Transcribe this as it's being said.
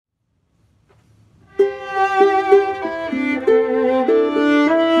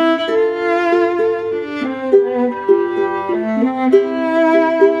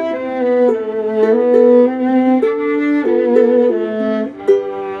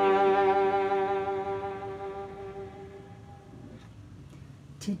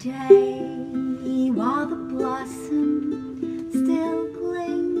Today, while the blossoms still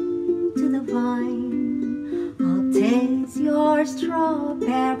cling to the vine, I'll taste your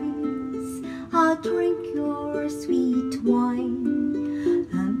strawberries, I'll drink your sweet wine.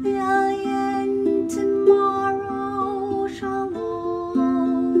 A million tomorrows shall all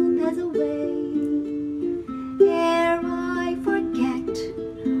pass away ere I forget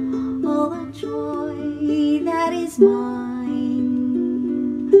all the joy that is mine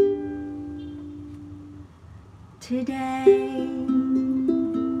today.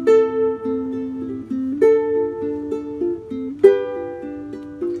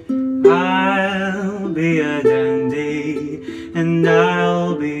 I'll be a dandy and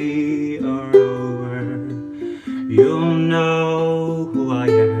I'll be a rover. You'll know who I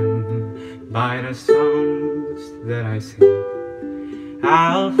am by the songs that I sing.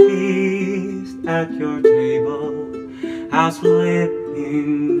 I'll feast at your table, I'll slip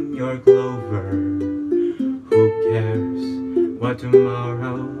in your clover. Who cares what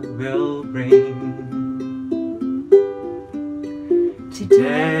tomorrow will bring?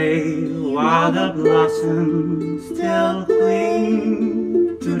 Today, while the blossoms still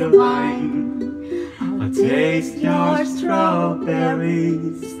cling to the vine, I'll taste your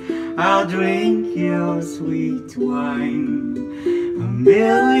strawberries, I'll drink your sweet wine. A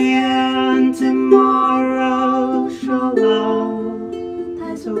million tomorrows shall all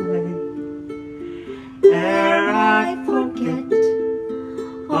pass away ere I forget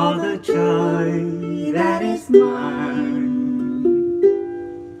all the joy that is mine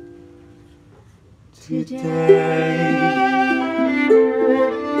today.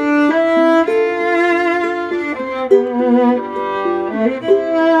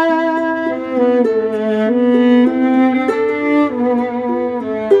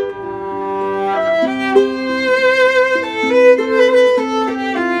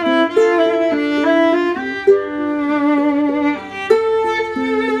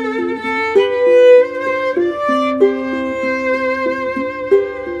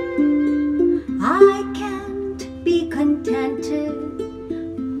 I can't be contented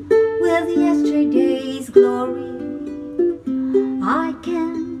with yesterday's glory. I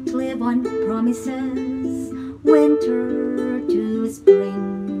can't live on promises, winter to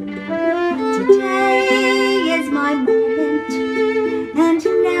spring. Today is my moment, and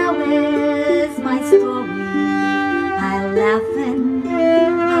now is my story. I laugh and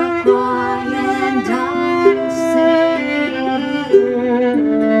I cry and I'll sing.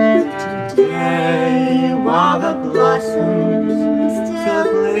 Today, while the blossoms still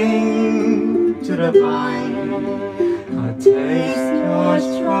cling to the vine, I'll taste your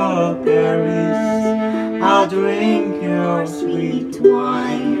strawberries, I'll drink your sweet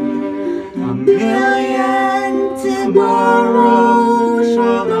wine. A million tomorrows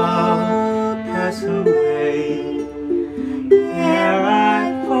shall all pass away ere I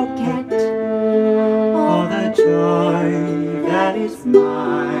forget all the joy that is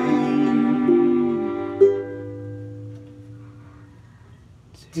mine.